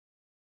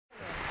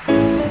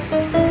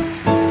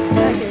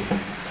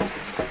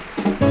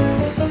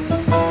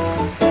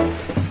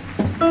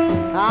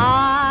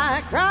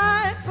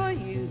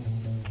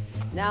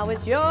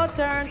it's your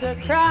turn to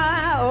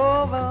cry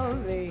over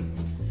me.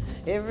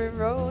 Every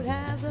road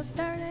has a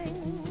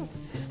turning,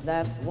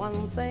 that's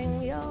one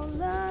thing you're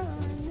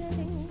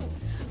learning.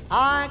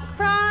 I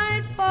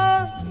cried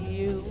for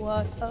you,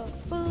 what a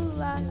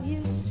fool I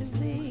used to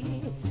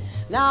be.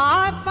 Now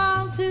I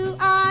found two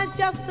eyes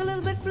just a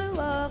little bit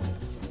bluer,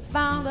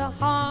 found a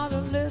heart a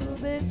little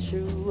bit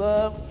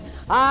truer.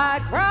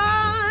 I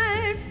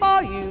cried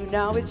for you,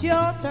 now it's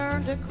your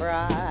turn to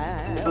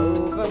cry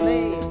over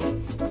me.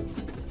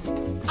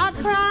 I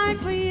cried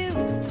for you,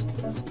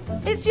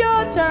 it's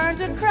your turn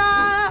to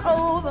cry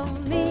over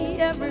me.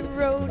 Every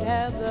road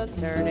has a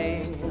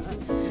turning,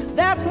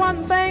 that's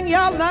one thing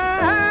you're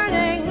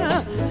learning.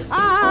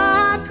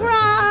 I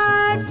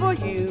cried for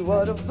you,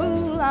 what a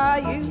fool I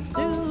used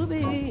to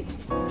be.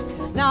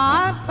 Now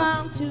I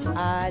found two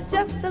eyes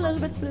just a little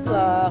bit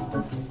bluer,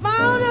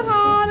 found a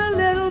heart a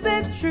little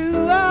bit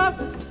truer.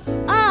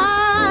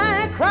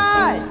 I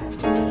cried,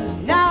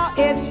 now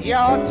it's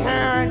your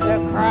turn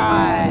to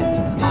cry.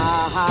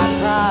 I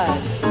cried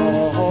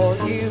for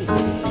you,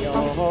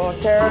 your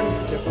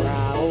turn to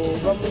cry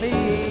over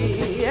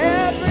me.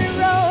 Every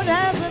road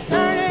has a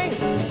turning,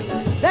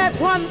 that's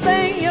one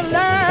thing you're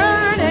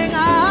learning.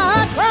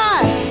 I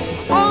cried,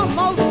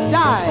 almost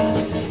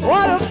died,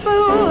 what a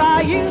fool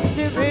I used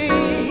to be.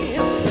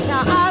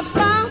 Now I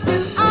found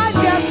two eyes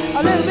just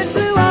a little bit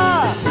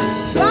bluer,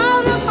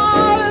 found a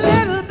heart a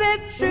little bit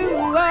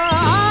truer.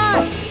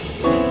 I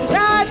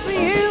cried for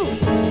you,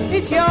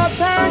 it's your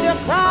turn to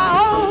cry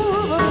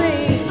over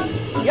me.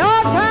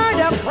 Your turn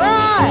to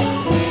cry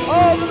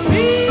over me.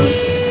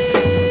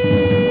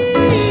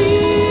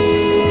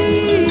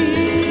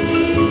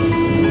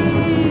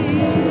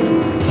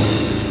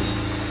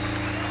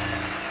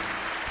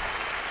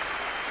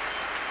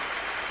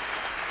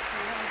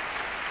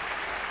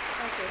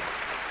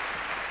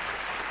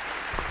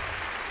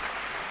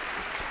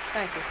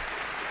 Thank you.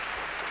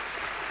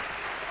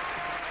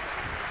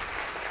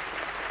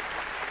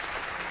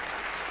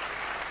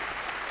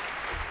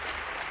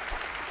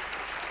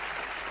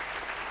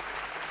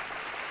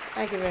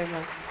 Thank you very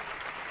much.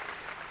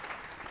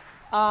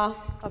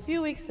 A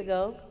few weeks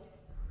ago,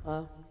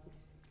 a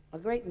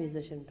great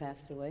musician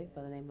passed away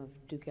by the name of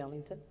Duke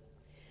Ellington,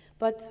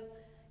 but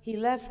he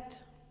left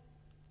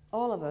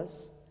all of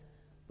us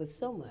with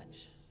so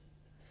much,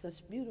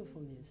 such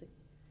beautiful music.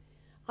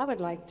 I would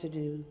like to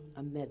do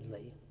a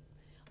medley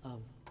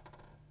of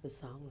the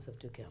songs of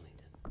Duke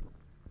Ellington.